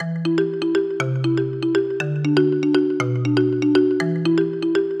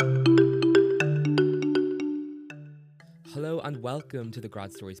Welcome to the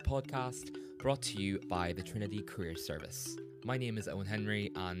Grad Stories podcast, brought to you by the Trinity Career Service. My name is Owen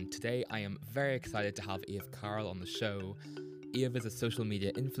Henry, and today I am very excited to have Aoibh Carroll on the show. Aoibh is a social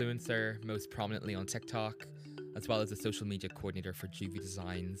media influencer, most prominently on TikTok, as well as a social media coordinator for Juvie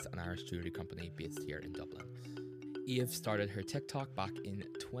Designs, an Irish jewellery company based here in Dublin. Aoibh started her TikTok back in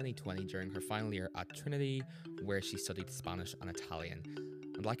 2020 during her final year at Trinity, where she studied Spanish and Italian,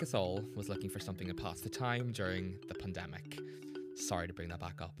 and like us all, was looking for something to pass the time during the pandemic. Sorry to bring that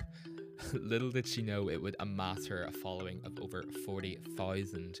back up. Little did she know it would amass her a following of over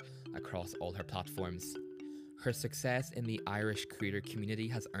 40,000 across all her platforms. Her success in the Irish creator community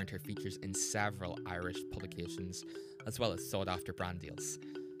has earned her features in several Irish publications, as well as sought-after brand deals.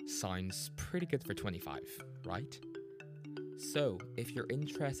 Sounds pretty good for 25, right? So, if you're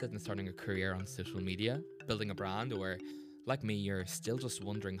interested in starting a career on social media, building a brand, or like me, you're still just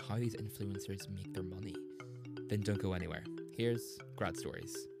wondering how these influencers make their money, then don't go anywhere. Here's Grad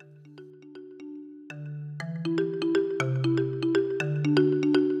Stories.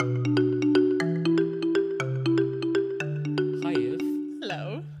 Hi, Aoibh.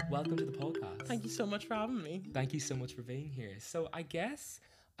 Hello. Welcome to the podcast. Thank you so much for having me. Thank you so much for being here. So I guess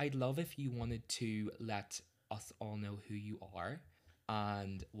I'd love if you wanted to let us all know who you are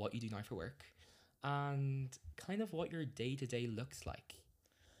and what you do now for work and kind of what your day-to-day looks like.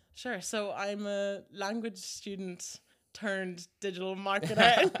 Sure. So I'm a language student turned digital marketer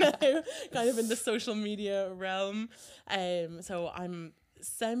now, kind of in the social media realm. So I'm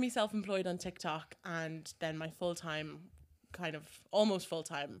semi-self-employed on TikTok, and then my full-time, kind of almost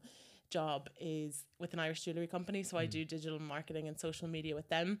full-time job is with an Irish jewellery company. So I do digital marketing and social media with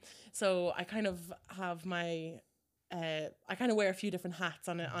them. So I kind of have my I kind of wear a few different hats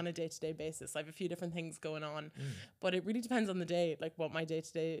on a day-to-day basis. I have a few different things going on, but it really depends on the day, like what my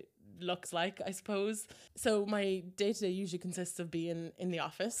day-to-day looks like, I suppose. So my day-to-day usually consists of being in the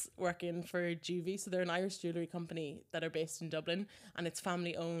office working for Juvie. So they're an Irish jewellery company that are based in Dublin, and it's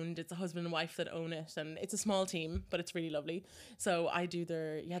family owned. It's a husband and wife that own it, and it's a small team, but it's really lovely. So I do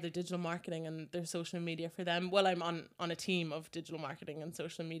their digital marketing and their social media for them. Well, I'm on a team of digital marketing and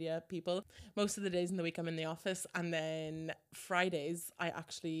social media people. Most of the days in the week I'm in the office, and then Fridays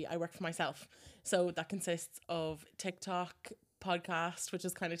I work for myself. So that consists of TikTok, podcast, which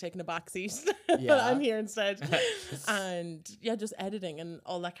is kind of taking a backseat, but I'm here instead, and just editing and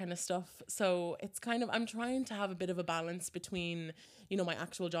all that kind of stuff. So it's kind of, I'm trying to have a bit of a balance between, my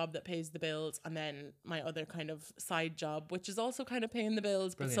actual job that pays the bills and then my other kind of side job, which is also kind of paying the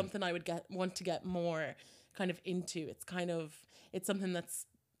bills, but something I would want to get more kind of into. It's something that's,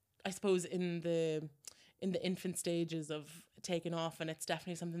 I suppose, in the infant stages of taking off, and it's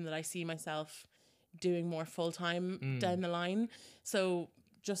definitely something that I see myself doing more full-time down the line. So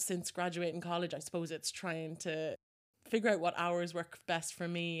just since graduating college, I suppose it's trying to figure out what hours work best for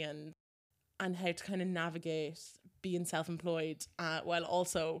me and how to kind of navigate being self-employed while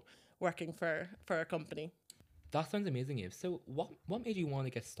also working for a company. That sounds amazing, Aoibh. So what made you want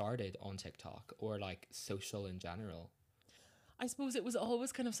to get started on TikTok or like social in general? I suppose it was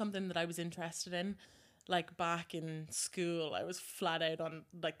always kind of something that I was interested in. Like back in school, I was flat out on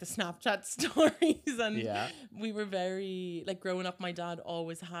like the Snapchat stories, and we were very, like, growing up, my dad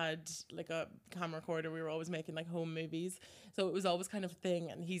always had like a camera recorder. We were always making like home movies, so it was always kind of a thing.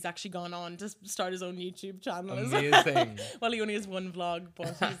 And he's actually gone on to start his own YouTube channel. Amazing. Well, he only has one vlog,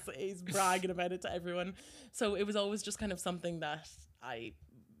 but he's bragging about it to everyone. So it was always just kind of something that I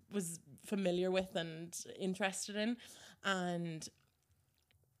was familiar with and interested in, and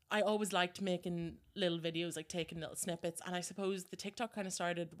I always liked making little videos, like taking little snippets. And I suppose the TikTok kind of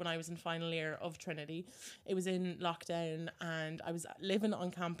started when I was in final year of Trinity. It was in lockdown, and I was living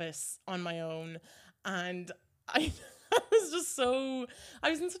on campus on my own. And I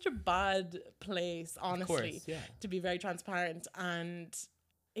was in such a bad place, honestly, to be very transparent. And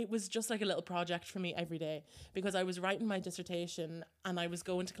it was just like a little project for me every day, because I was writing my dissertation and I was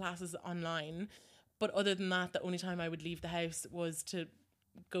going to classes online. But other than that, the only time I would leave the house was to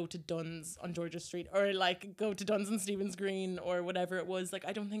go to Dunn's on Georgia Street, or like go to Dunn's on Stephen's Green, or whatever it was. Like,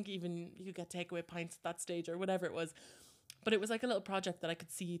 I don't think even you could get takeaway pints at that stage, or whatever it was. But it was like a little project that I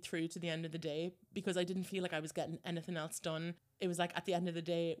could see through to the end of the day, because I didn't feel like I was getting anything else done. It was like at the end of the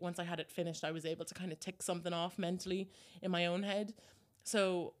day, once I had it finished, I was able to kind of tick something off mentally in my own head.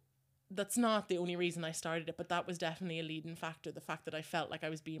 So that's not the only reason I started it, but that was definitely a leading factor, the fact that I felt like I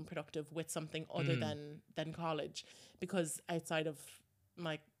was being productive with something other than college. Because outside of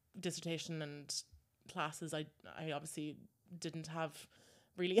my dissertation and classes, I obviously didn't have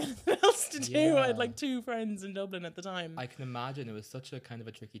really anything else to do. Yeah. I had like 2 friends in Dublin at the time. I can imagine it was such a kind of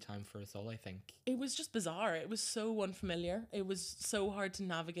a tricky time for us all, I think. It was just bizarre. It was so unfamiliar. It was so hard to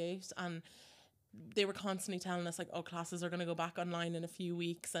navigate, and they were constantly telling us like, oh, classes are going to go back online in a few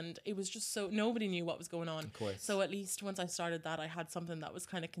weeks, and it was just so nobody knew what was going on. Of course. So at least once I started that, I had something that was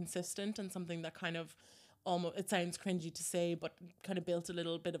kind of consistent and something that kind of almost, it sounds cringy to say, but kind of built a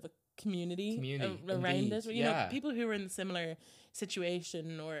little bit of a community around indeed. it. You know, people who were in a similar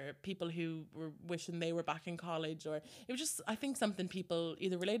situation, or people who were wishing they were back in college, or it was just, I think, something people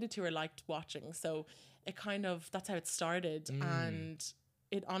either related to or liked watching. So it kind of, that's how it started. And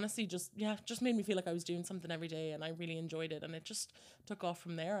it honestly just made me feel like I was doing something every day, and I really enjoyed it, and it just took off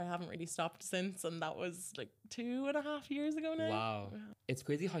from there. I haven't really stopped since, and that was like 2.5 years ago now. Wow. It's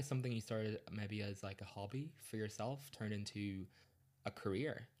crazy how something you started maybe as like a hobby for yourself turned into a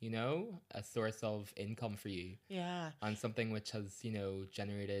career, you know, a source of income for you. Yeah. And something which has, you know,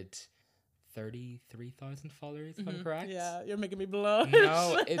 generated 33,000 followers, if I'm correct. Yeah, you're making me blush.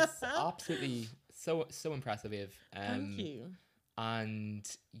 No, it's absolutely so impressive, Aoibh. Thank you. And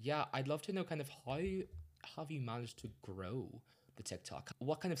yeah, I'd love to know kind of how have you managed to grow the TikTok?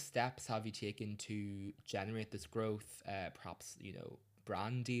 What kind of steps have you taken to generate this growth? Perhaps, you know,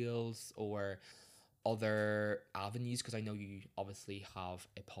 brand deals or other avenues, because I know you obviously have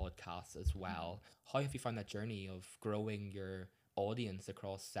a podcast as well. How have you found that journey of growing your audience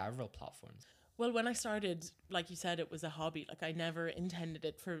across several platforms? Well, when I started, like you said, it was a hobby. Like I never intended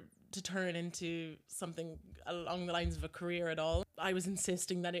it to turn into something along the lines of a career at all. I was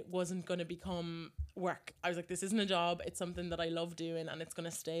insisting that it wasn't going to become work. I was like, this isn't a job. It's something that I love doing, and it's going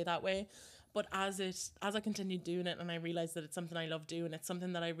to stay that way. But as I continued doing it, and I realized that it's something I love doing, it's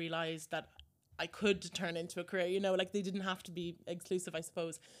something that I realized that I could turn into a career, you know, like they didn't have to be exclusive, I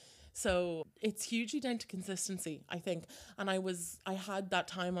suppose. So it's hugely down to consistency, I think. And I had that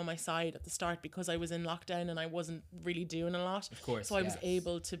time on my side at the start because I was in lockdown and I wasn't really doing a lot. Of course. So I was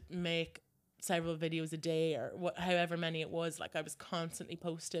able to make several videos a day, or however many it was. Like I was constantly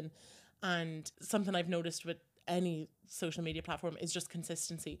posting. And something I've noticed with any social media platform is just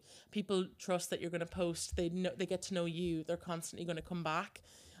consistency. People trust that you're going to post. They get to know you. They're constantly going to come back.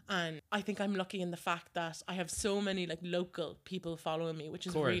 And I think I'm lucky in the fact that I have so many like local people following me, which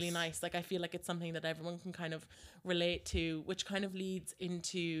is really nice. Like I feel like it's something that everyone can kind of relate to, which kind of leads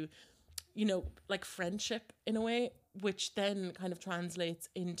into, you know, like friendship in a way, which then kind of translates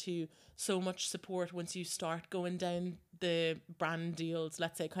into so much support once you start going down the brand deals,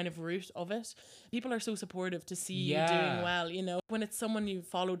 let's say, kind of route of it. People are so supportive to see you doing well, you know. When it's someone you've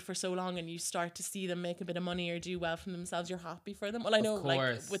followed for so long and you start to see them make a bit of money or do well for themselves, you're happy for them. Well, I know, like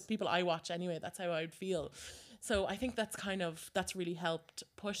with people I watch anyway, that's how I would feel. So I think that's really helped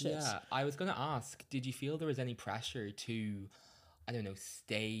push it. Yeah, I was going to ask, did you feel there was any pressure to, I don't know,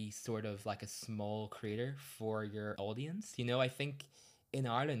 stay sort of like a small creator for your audience? You know, I think in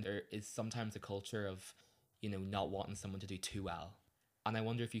Ireland there is sometimes a culture of, you know, not wanting someone to do too well. And I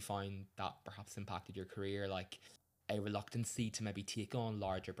wonder if you find that perhaps impacted your career, like a reluctancy to maybe take on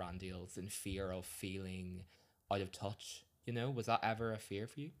larger brand deals in fear of feeling out of touch. You know, was that ever a fear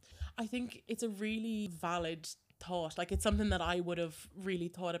for you? I think it's a really valid thought. Like it's something that I would have really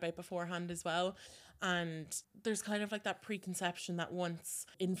thought about beforehand as well. And there's kind of like that preconception that once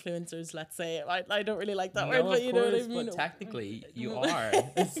influencers, let's say, I don't really like that word, but you know what I mean? But technically you are.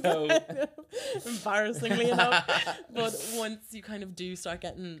 So embarrassingly enough. But once you kind of do start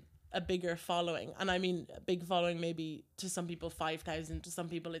getting a bigger following, and I mean a big following, maybe to some people 5,000, to some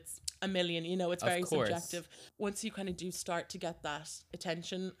people it's 1 million, you know, it's very subjective. Once you kind of do start to get that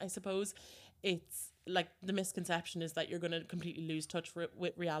attention, I suppose, it's like the misconception is that you're going to completely lose touch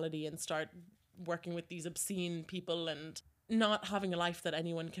with reality and start working with these obscene people and not having a life that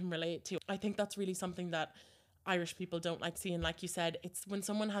anyone can relate to. I think that's really something that Irish people don't like seeing. Like you said, it's when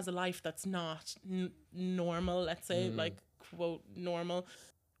someone has a life that's not normal, let's say, like quote normal.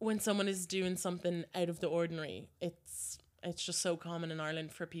 When someone is doing something out of the ordinary, it's just so common in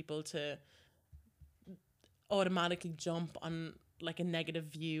Ireland for people to automatically jump on like a negative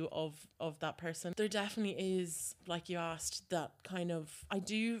view of that person. There definitely is, like you asked, that kind of, I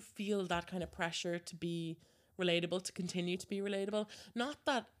do feel that kind of pressure to be relatable, to continue to be relatable. Not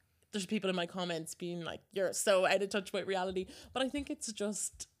that there's people in my comments being like, you're so out of touch with reality, but I think it's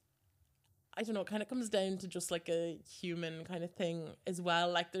just, I don't know, it kind of comes down to just like a human kind of thing as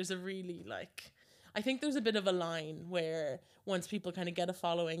well. Like there's a really like, I think there's a bit of a line where once people kind of get a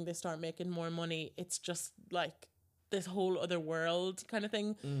following, they start making more money. It's just like this whole other world kind of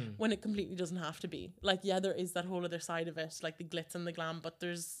thing, when it completely doesn't have to be. Like, yeah, there is that whole other side of it, like the glitz and the glam, but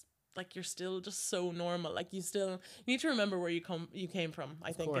there's like you're still just so normal. Like you need to remember where you came from,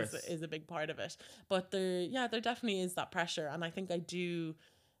 I think is a big part of it. But there definitely is that pressure, and I think I do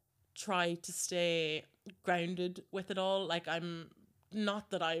try to stay grounded with it all. Like I'm not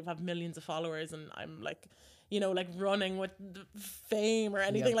that I have millions of followers and I'm like, like running with fame or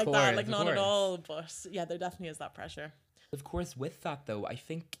anything like that. Like not at all. But yeah, there definitely is that pressure. Of course, with that though, I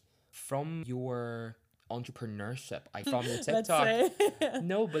think from your entrepreneurship, from your TikTok,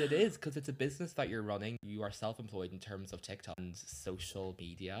 no, but it is because it's a business that you're running. You are self-employed in terms of TikTok and social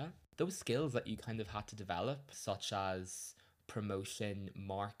media. Those skills that you kind of had to develop, such as promotion,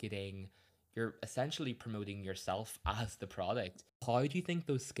 marketing, you're essentially promoting yourself as the product. How do you think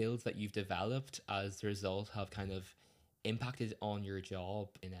those skills that you've developed as a result have kind of impacted on your job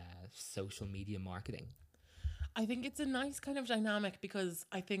in social media marketing? I think it's a nice kind of dynamic because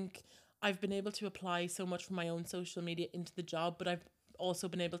I think I've been able to apply so much from my own social media into the job, but I've also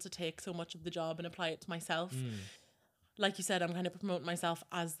been able to take so much of the job and apply it to myself. Like you said, I'm kind of promoting myself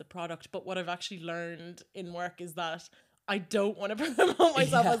as the product, but what I've actually learned in work is that I don't want to promote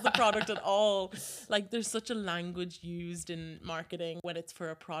myself as the product at all. Like there's such a language used in marketing when it's for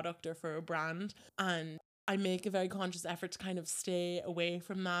a product or for a brand. And I make a very conscious effort to kind of stay away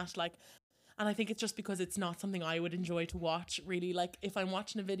from that. Like, and I think it's just because it's not something I would enjoy to watch, really. Like if I'm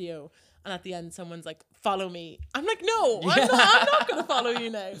watching a video and at the end someone's like, follow me, I'm like, no, I'm not going to follow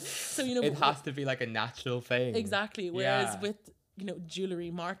you now. So, it has to be like a natural thing. Exactly. Whereas with, jewelry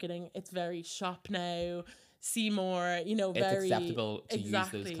marketing, it's very shop now, see more, it's very acceptable to use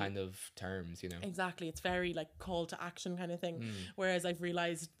those kind of terms, Exactly. It's very like call to action kind of thing. Whereas I've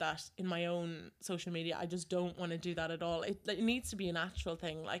realized that in my own social media, I just don't want to do that at all. It needs to be a natural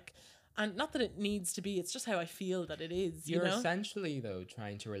thing. Like, and not that it needs to be, it's just how I feel that it is. You're essentially though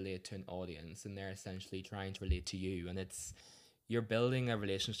trying to relate to an audience, and they're essentially trying to relate to you, and you're building a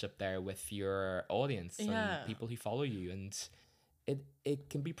relationship there with your audience and people who follow you, and it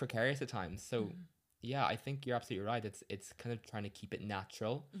can be precarious at times. So yeah, I think you're absolutely right. It's kind of trying to keep it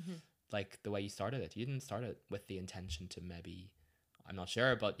natural, like the way you started it. You didn't start it with the intention to maybe, I'm not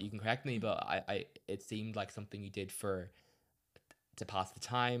sure, but you can correct me, but it seemed like something you did to pass the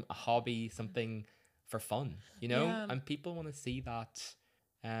time, a hobby, something for fun, and people want to see that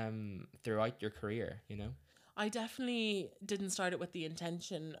throughout your career, I definitely didn't start it with the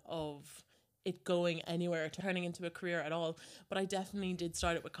intention of it going anywhere, turning into a career at all, but I definitely did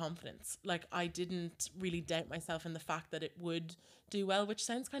start it with confidence. Like I didn't really doubt myself in the fact that it would do well, which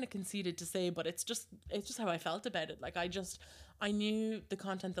sounds kind of conceited to say, but it's just how I felt about it. Like I knew the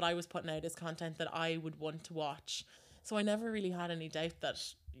content that I was putting out is content that I would want to watch. So I never really had any doubt that,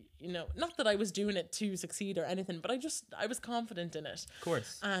 not that I was doing it to succeed or anything, but I was confident in it. Of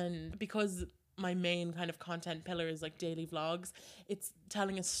course. And because my main kind of content pillar is like daily vlogs, it's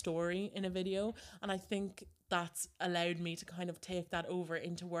telling a story in a video. And I think that's allowed me to kind of take that over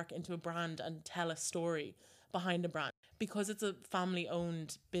into work, into a brand, and tell a story behind a brand. Because it's a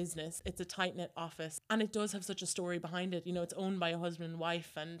family-owned business, it's a tight-knit office, and it does have such a story behind it. It's owned by a husband and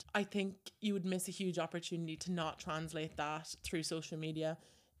wife, and I think you would miss a huge opportunity to not translate that through social media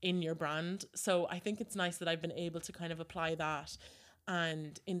in your brand. So I think it's nice that I've been able to kind of apply that,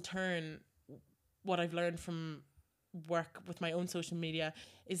 and in turn, what I've learned from work with my own social media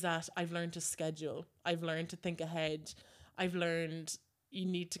is that I've learned to schedule, I've learned to think ahead, I've learned you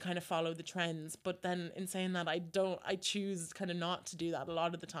need to kind of follow the trends. But then in saying that, I choose kind of not to do that a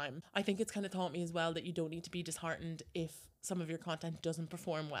lot of the time. I think it's kind of taught me as well that you don't need to be disheartened if some of your content doesn't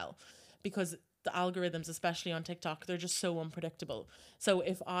perform well, because the algorithms, especially on TikTok, they're just so unpredictable. So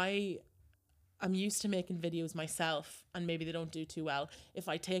if I'm used to making videos myself and maybe they don't do too well, if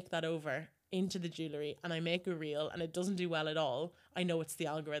I take that over into the jewelry and I make a reel and it doesn't do well at all, I know it's the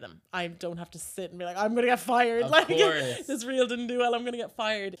algorithm. I don't have to sit and be like, I'm gonna get fired. Of like course. This reel didn't do well, I'm gonna get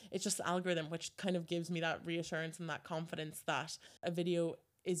fired. It's just the algorithm, which kind of gives me that reassurance and that confidence that a video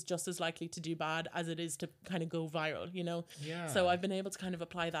is just as likely to do bad as it is to kind of go viral, Yeah. So I've been able to kind of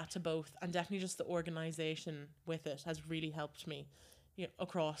apply that to both, and definitely just the organization with it has really helped me,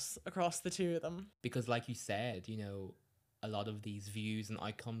 across the two of them. Because like you said, a lot of these views and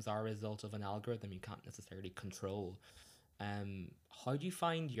outcomes are a result of an algorithm you can't necessarily control. How do you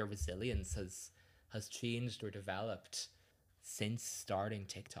find your resilience has changed or developed since starting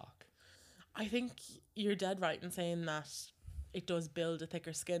TikTok? I think you're dead right in saying that it does build a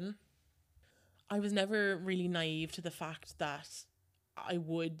thicker skin. I was never really naive to the fact that I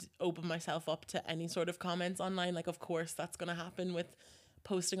would open myself up to any sort of comments online. Like, of course, that's going to happen with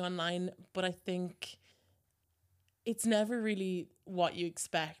posting online, but I think it's never really what you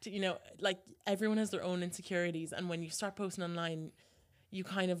expect. Like everyone has their own insecurities, and when you start posting online, you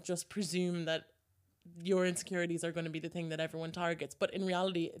kind of just presume that your insecurities are going to be the thing that everyone targets. But in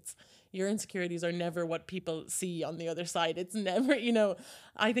reality, it's your insecurities are never what people see on the other side. It's never,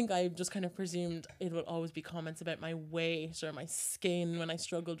 I think I've just kind of presumed it will always be comments about my weight or my skin when I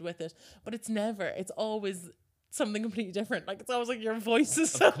struggled with it. But it's always something completely different. Like, it's always like your voice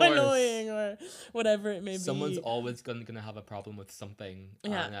is so annoying or whatever it may be. Someone's always gonna have a problem with something.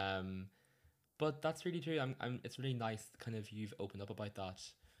 Yeah. And, but that's really true. It's really nice kind of you've opened up about that.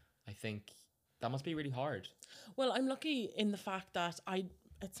 I think that must be really hard. Well, I'm lucky in the fact that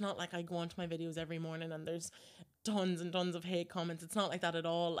it's not like I go onto my videos every morning and there's tons and tons of hate comments. It's not like that at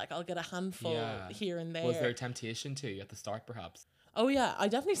all. Like, I'll get a handful here and there. Was there a temptation to at the start, perhaps? Oh yeah, I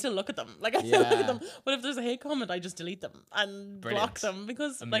definitely still look at them. Like, I still look at them. But if there's a hate comment, I just delete them and block them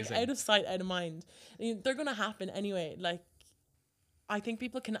because like, out of sight, out of mind. They're gonna happen anyway. Like, I think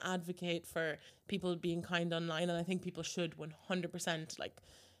people can advocate for people being kind online, and I think people should 100%. Like,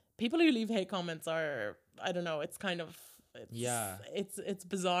 people who leave hate comments are, I don't know, it's kind of, it's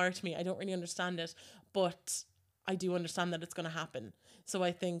bizarre to me. I don't really understand it, but I do understand that it's going to happen. So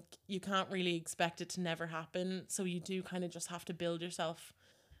I think you can't really expect it to never happen. So you do kind of just have to build yourself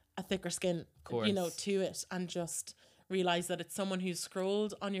a thicker skin, to it, and just realize that it's someone who's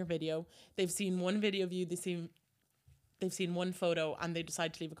scrolled on your video. They've seen one video of you, they've seen one photo, and they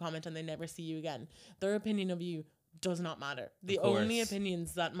decide to leave a comment and they never see you again. Their opinion of you does not matter. The only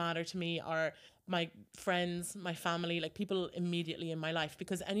opinions that matter to me are my friends, my family, like people immediately in my life,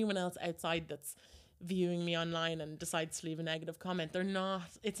 because anyone else outside that's viewing me online and decides to leave a negative comment,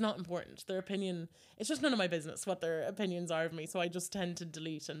 it's not important. Their opinion, it's just none of my business what their opinions are of me. So I just tend to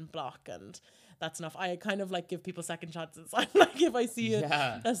delete and block, and that's enough. I kind of like give people second chances. I'm like, if I see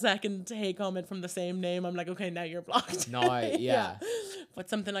a second hate comment from the same name, I'm like, okay, now you're blocked. But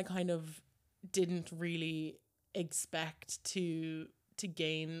something I kind of didn't really expect to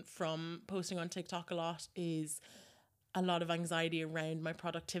gain from posting on TikTok a lot is a lot of anxiety around my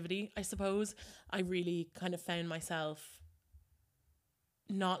productivity, I suppose. I really kind of found myself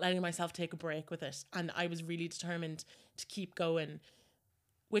not letting myself take a break with it, and I was really determined to keep going,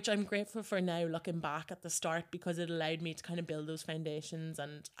 which I'm grateful for now looking back at the start, because it allowed me to kind of build those foundations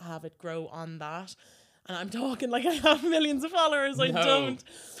and have it grow on that. And I'm talking like I have millions of followers. I don't,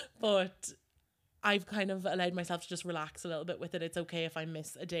 but I've kind of allowed myself to just relax a little bit with it. It's okay if I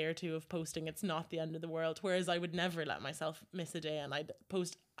miss a day or two of posting. It's not the end of the world. Whereas I would never let myself miss a day, and I'd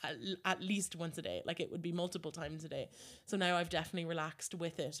post at least once a day. Like, it would be multiple times a day. So now I've definitely relaxed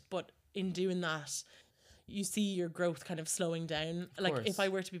with it. But in doing that, you see your growth kind of slowing down. Like, if I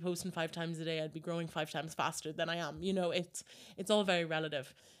were to be posting 5 times a day, I'd be growing 5 times faster than I am. It's all very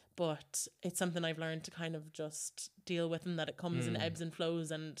relative. But it's something I've learned to kind of just deal with, and that it comes in ebbs and flows,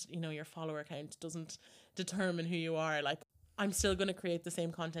 and your follower count doesn't determine who you are. Like, I'm still going to create the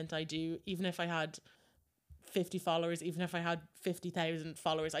same content I do, even if I had 50 followers, even if I had 50,000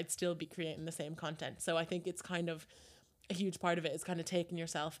 followers, I'd still be creating the same content. So I think it's kind of a huge part of it is kind of taking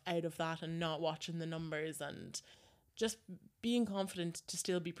yourself out of that and not watching the numbers, and just being confident to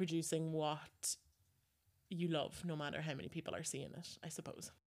still be producing what you love, no matter how many people are seeing it, I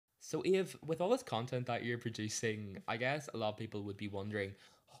suppose. So Aoibh, with all this content that you're producing, I guess a lot of people would be wondering,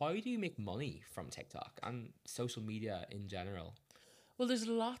 how do you make money from TikTok and social media in general? Well, there's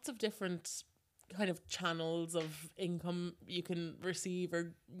lots of different kind of channels of income you can receive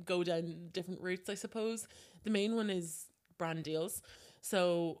or go down different routes, I suppose. The main one is brand deals.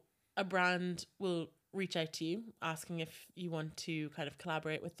 So a brand will reach out to you asking if you want to kind of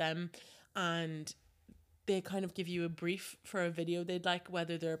collaborate with them, and they kind of give you a brief for a video they'd like,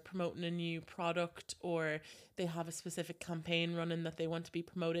 whether they're promoting a new product or they have a specific campaign running that they want to be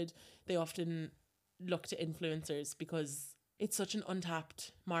promoted. They often look to influencers because it's such an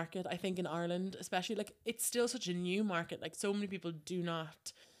untapped market. I think in Ireland, especially, like, it's still such a new market. Like, so many people do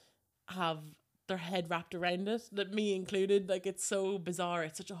not have their head wrapped around it, that me included. Like, it's so bizarre.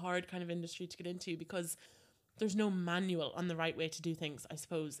 It's such a hard kind of industry to get into because there's no manual on the right way to do things, I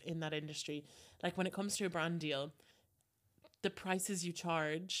suppose, in that industry. Like, when it comes to a brand deal, the prices you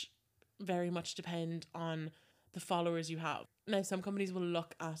charge very much depend on the followers you have. Now, some companies will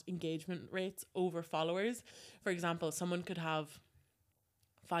look at engagement rates over followers. For example, someone could have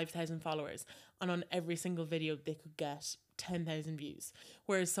 5,000 followers, and on every single video they could get 10,000 views.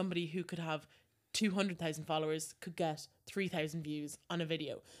 Whereas somebody who could have 200,000 followers could get 3,000 views on a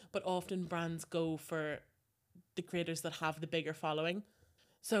video. But often brands go for the creators that have the bigger following.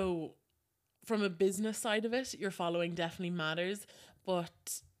 So from a business side of it, your following definitely matters,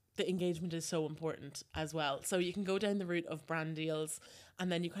 but the engagement is so important as well. So you can go down the route of brand deals,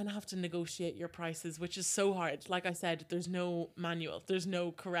 and then you kind of have to negotiate your prices, which is so hard. Like I said, there's no manual, there's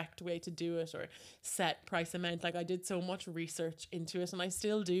no correct way to do it or set price amount. Like I did so much research into it, and I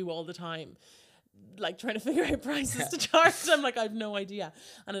still do all the time, like trying to figure out prices to charge. I'm like, I have no idea.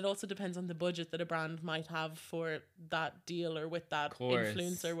 And it also depends on the budget that a brand might have for that deal or with that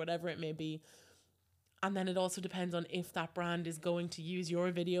influencer, whatever it may be. And then it also depends on if that brand is going to use your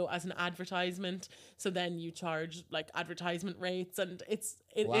video as an advertisement. So then you charge like advertisement rates, and it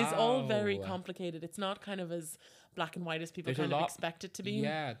is all very complicated. It's not kind of as black and white as people expect it to be.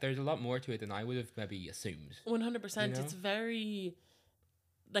 Yeah, there's a lot more to it than I would have maybe assumed. 100%. You know? It's very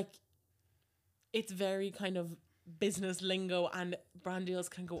it's very kind of business lingo, and brand deals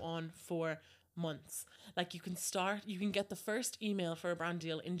can go on for months. Like you can get the first email for a brand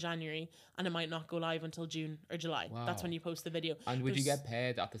deal in January, and it might not go live until June or July. Wow. That's when you post the video. And would you get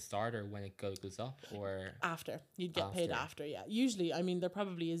paid at the start or when it goes up, or after? You'd get paid after. Yeah, usually. I mean, there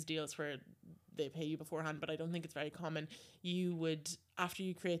probably is deals where they pay you beforehand, but I don't think it's very common. You would, after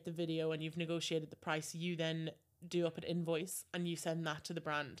you create the video and you've negotiated the price, you then do up an invoice and you send that to the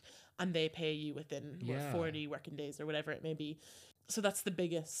brand, and they pay you within 40 working days or whatever it may be. So that's the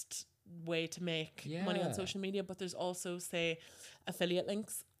biggest way to make money on social media. But there's also, say, affiliate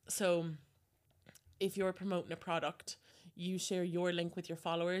links. So if you're promoting a product, you share your link with your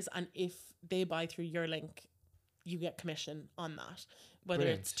followers, and if they buy through your link, you get commission on that, whether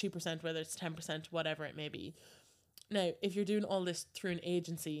it's 2%, whether it's 10%, whatever it may be. Now, if you're doing all this through an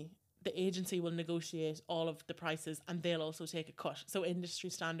agency, the agency will negotiate all of the prices, and they'll also take a cut. So industry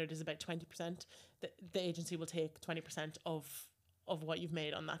standard is about 20%. The agency will take 20% of what you've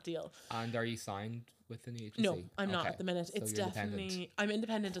made on that deal. And are you signed with an agency? No, I'm not at the minute. It's definitely, I'm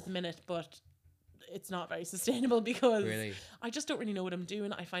independent at the minute, but it's not very sustainable because I just don't really know what I'm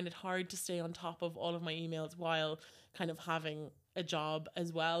doing. I find it hard to stay on top of all of my emails while kind of having a job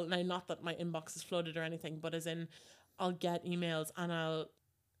as well. Now, not that my inbox is flooded or anything, but as in I'll get emails and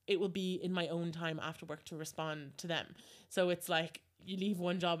it will be in my own time after work to respond to them. So it's like you leave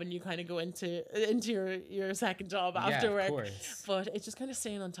one job and you kind of go into your second job after work. Of course. But it's just kind of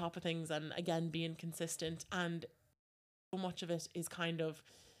staying on top of things and, again, being consistent. And so much of it is kind of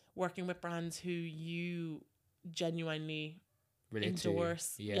working with brands who you genuinely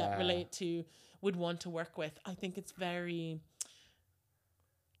endorse, relate to, would want to work with. I think it's very,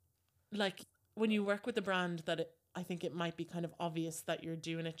 like, when you work with a brand I think it might be kind of obvious that you're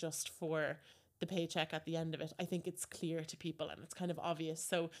doing it just for the paycheck at the end of it. I think it's clear to people and it's kind of obvious.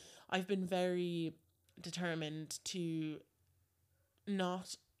 So I've been very determined to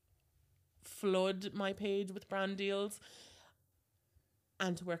not flood my page with brand deals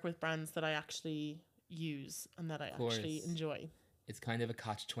and to work with brands that I actually use and that I actually enjoy. It's kind of a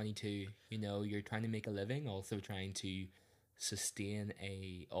catch-22. You know, you're trying to make a living, also trying to sustain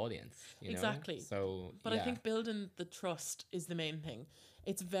a audience, you know? Exactly. So but I think building the trust is the main thing.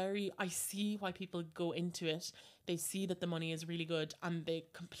 It's I see why people go into it. They see that the money is really good and they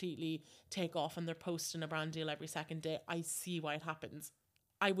completely take off and they're posting a brand deal every second day. I see why it happens.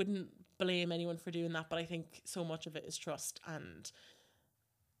 I wouldn't blame anyone for doing that, but I think so much of it is trust, and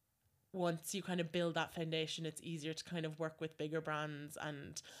once you kind of build that foundation, it's easier to kind of work with bigger brands.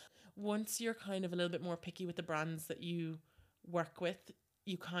 And once you're kind of a little bit more picky with the brands that you work with,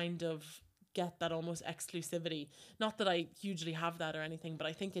 you kind of get that almost exclusivity. Not that I hugely have that or anything, but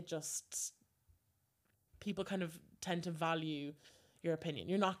I think it just, people kind of tend to value your opinion.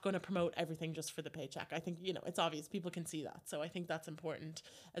 You're not going to promote everything just for the paycheck. I think, you know, it's obvious, people can see that. So I think that's important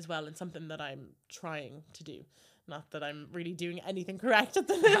as well, and something that I'm trying to do. Not that I'm really doing anything correct at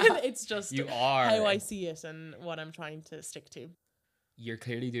the minute. It's just how I see it and what I'm trying to stick to. You're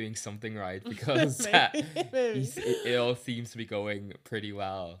clearly doing something right, because it all seems to be going pretty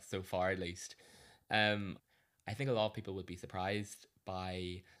well so far, at least. I think a lot of people would be surprised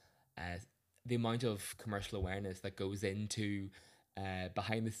by the amount of commercial awareness that goes into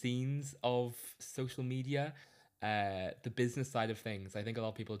behind the scenes of social media, the business side of things. I think a lot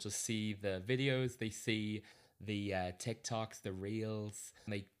of people just see the videos, they see the TikToks, the reels,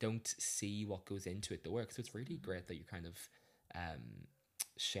 and they don't see what goes into it, the work. So it's really great that you're kind of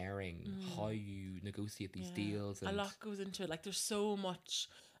sharing how you negotiate these deals. And a lot goes into it. Like, there's so much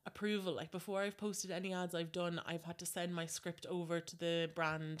approval. Like, before I've posted any ads I've done, I've had to send my script over to the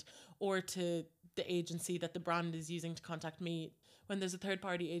brand or to the agency that the brand is using to contact me. When there's a third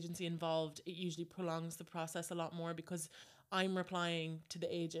party agency involved, it usually prolongs the process a lot more, because I'm replying to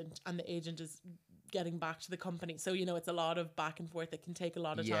the agent and the agent is getting back to the company. So, you know, it's a lot of back and forth. It can take a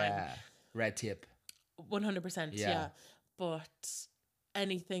lot of time. Red tape. 100%. Yeah. But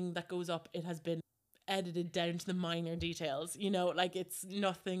anything that goes up, it has been edited down to the minor details, you know, like it's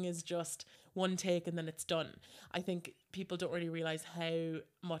nothing is just one take and then it's done. I think people don't really realize how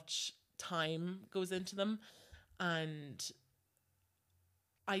much time goes into them, and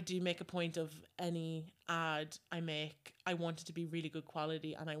I do make a point of any ad I make, I want it to be really good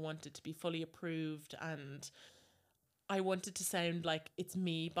quality, and I want it to be fully approved, and I want it to sound like it's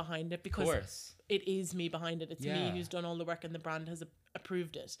me behind it, because it is me behind it. It's me who's done all the work, and the brand has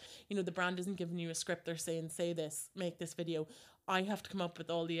approved it. You know, the brand isn't giving you a script. They're saying, say this, make this video. I have to come up with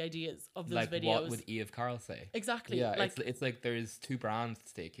all the ideas of those videos. Like what would Aoibh Carroll say? Exactly. Yeah, like, it's like there's two brands at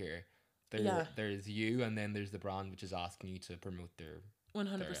stake here. There's you, and then there's the brand which is asking you to promote their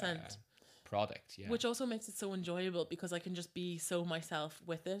 100%. Product, yeah. Which also makes it so enjoyable, because I can just be so myself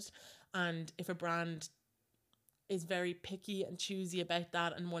with it. And if a brand is very picky and choosy about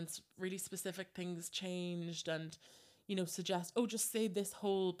that and wants really specific things changed, and, you know, suggest, oh, just say this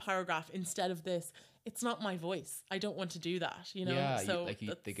whole paragraph instead of this, it's not my voice. I don't want to do that, you know? Yeah, so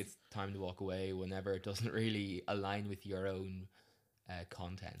you think it's time to walk away whenever it doesn't really align with your own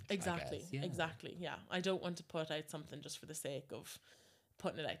content. Exactly, I guess. exactly, yeah. I don't want to put out something just for the sake of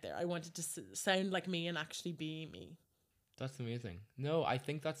putting it out there. I want it to sound like me and actually be me. That's amazing. No, I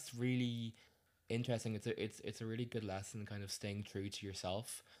think that's really interesting. It's a really good lesson, kind of staying true to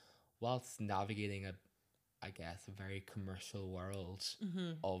yourself whilst navigating a very commercial world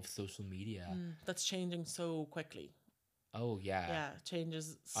of social media that's changing so quickly. Oh yeah. Yeah,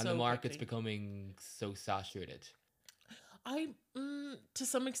 changes so and the market's quickly. becoming so saturated. To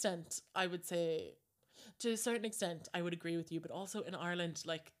some extent, I would say, to a certain extent, I would agree with you, but also in Ireland,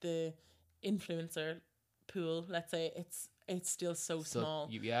 like the influencer pool, let's say, it's still so small.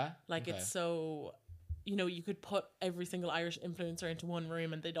 Like it's so, you know, you could put every single Irish influencer into one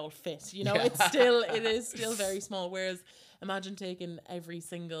room and they'd all fit, you know. It is still very small. Whereas imagine taking every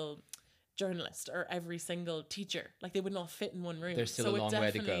single journalist or every single teacher, like they would not fit in one room. There's still a long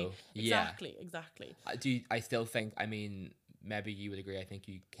way to go. Exactly. I still think, I mean, maybe you would agree, I think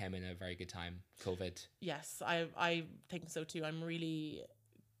you came in at a very good time, COVID. Yes, I think so too. I'm really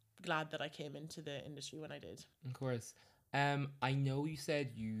glad that I came into the industry when I did. Of course. I know you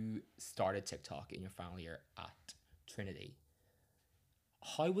said you started TikTok in your final year at Trinity.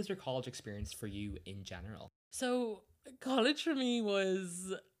 How was your college experience for you in general? So college for me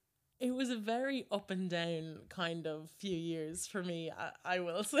was a very up and down kind of few years for me. I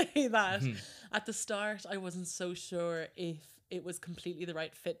will say that. At the start, I wasn't so sure if it was completely the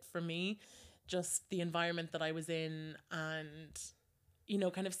right fit for me. Just the environment that I was in, and, you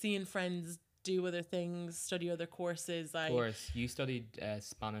know, kind of seeing friends do other things, study other courses. Of course, you studied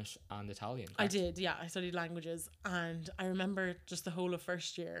Spanish and Italian, correct? I did, yeah. I studied languages, and I remember just the whole of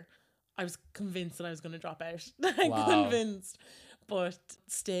first year, I was convinced that I was going to drop out. Convinced. But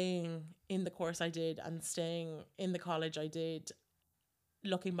staying in the course I did and staying in the college I did,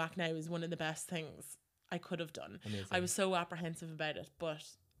 looking back now, is one of the best things I could have done. Amazing. I was so apprehensive about it, but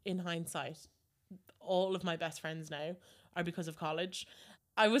in hindsight, all of my best friends now are because of college.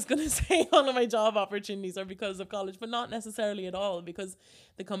 I was going to say all of my job opportunities are because of college, but not necessarily at all, because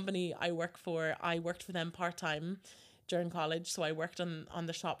the company I worked for them part-time during college. So I worked on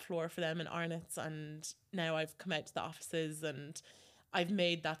the shop floor for them in Arnott's, and now I've come out to the offices, and I've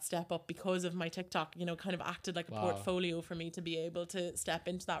made that step up because of my TikTok, you know, kind of acted like a portfolio for me to be able to step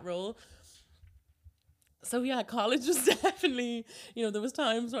into that role. So yeah, college was definitely, you know, there was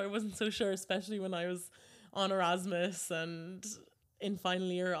times where I wasn't so sure, especially when I was on Erasmus and in final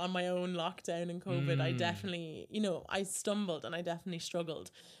year on my own lockdown and COVID. I definitely, you know, I stumbled and I definitely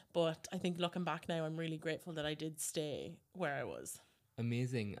struggled. But I think looking back now, I'm really grateful that I did stay where I was.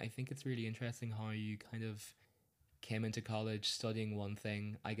 Amazing. I think it's really interesting how you kind of came into college studying one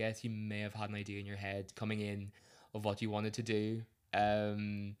thing. I guess you may have had an idea in your head coming in of what you wanted to do.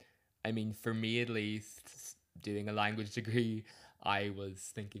 I mean, for me at least, doing a language degree, I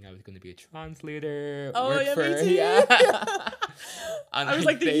was thinking I was going to be a translator. Oh, yeah, me too. Yeah. And I was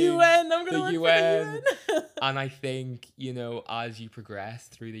like, the UN, I'm going to work for the UN. And I think, you know, as you progress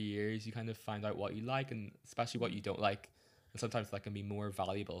through the years, you kind of find out what you like, and especially what you don't like. And sometimes that can be more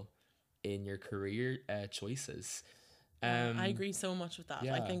valuable in your career choices. I agree so much with that.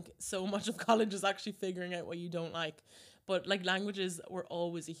 Yeah. I think so much of college is actually figuring out what you don't like. But like languages were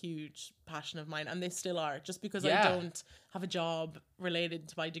always a huge passion of mine, and they still are. Just because I don't have a job related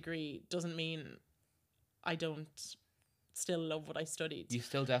to my degree doesn't mean I don't still love what I studied. You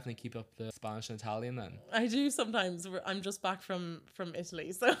still definitely keep up the Spanish and Italian then? I do sometimes. I'm just back from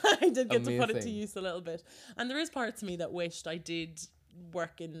Italy, so I did get to put it to use a little bit. And there is parts of me that wished I did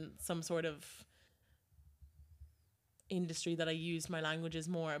work in some sort of industry that I used my languages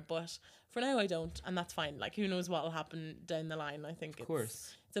more, but for now I don't, and that's fine. Like, who knows what will happen down the line. I think Of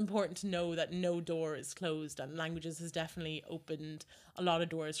course. it's important to know that no door is closed, and languages has definitely opened a lot of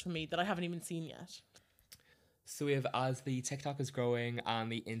doors for me that I haven't even seen yet. So as the TikTok is growing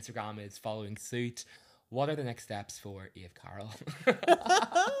and the Instagram is following suit, what are the next steps for Aoibh Carroll?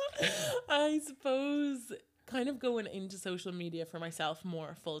 I suppose kind of going into social media for myself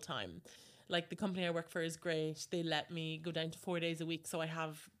more full time. Like, the company I work for is great. They let me go down to 4 days a week, so I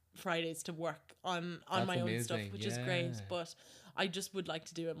have Fridays to work on my own stuff, which is great. But I just would like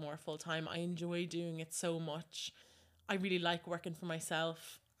to do it more full time. I enjoy doing it so much. I really like working for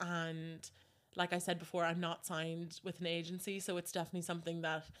myself, and like I said before, I'm not signed with an agency, so it's definitely something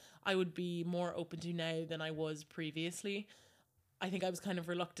that I would be more open to now than I was previously. I think I was kind of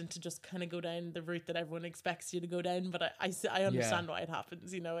reluctant to just kind of go down the route that everyone expects you to go down, but I understand why it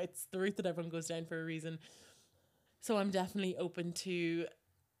happens. You know, it's the route that everyone goes down for a reason. So I'm definitely open to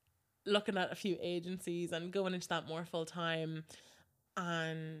looking at a few agencies and going into that more full time.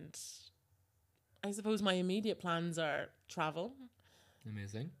 And I suppose my immediate plans are travel.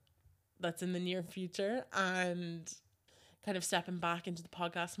 Amazing. That's in the near future, and kind of stepping back into the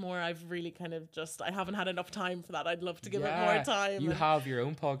podcast more. I've really kind of I haven't had enough time for that. I'd love to give it more time. You have your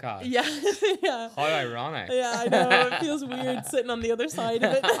own podcast. Yeah. Yeah. How ironic. Yeah, I know. It feels weird sitting on the other side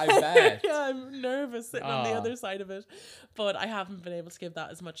of it. I bet. Yeah, I'm nervous sitting on the other side of it. But I haven't been able to give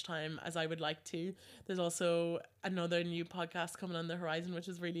that as much time as I would like to. There's also another new podcast coming on the horizon, which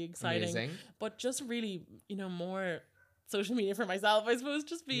is really exciting. Amazing. But just really, more social media for myself, I suppose.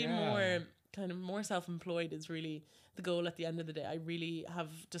 Just be more self-employed is really the goal at the end of the day. I really have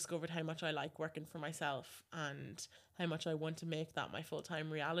discovered how much I like working for myself and how much I want to make that my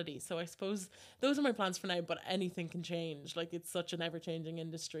full-time reality. So I suppose those are my plans for now, but anything can change. Like, it's such an ever-changing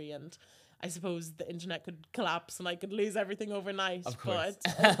industry, and I suppose the internet could collapse and I could lose everything overnight. Of course.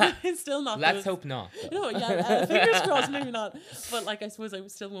 But it's still not. Let's hope not. Fingers crossed, maybe not. But like, I suppose I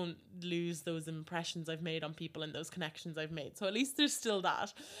still won't lose those impressions I've made on people and those connections I've made. So at least there's still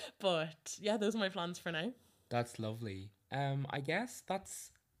that. But yeah, those are my plans for now. That's lovely. I guess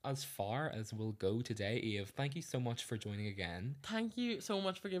that's as far as we'll go today, Aoibh. Thank you so much for joining again. Thank you so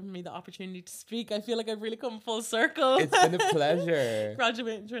much for giving me the opportunity to speak. I feel like I've really come full circle. It's been a pleasure.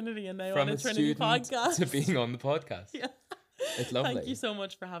 Graduating Trinity and now from on a Trinity podcast. To being on the podcast. Yeah. It's lovely. Thank you so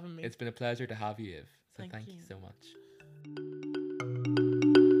much for having me. It's been a pleasure to have you, Aoibh. So thank you so much.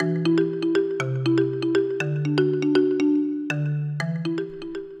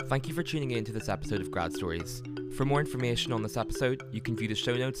 Thank you for tuning in to this episode of Grad Stories. For more information on this episode, you can view the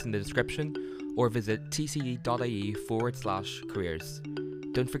show notes in the description or visit tce.ie/careers.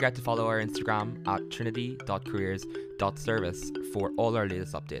 Don't forget to follow our Instagram at trinity.careers.service for all our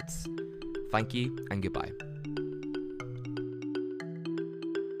latest updates. Thank you and goodbye.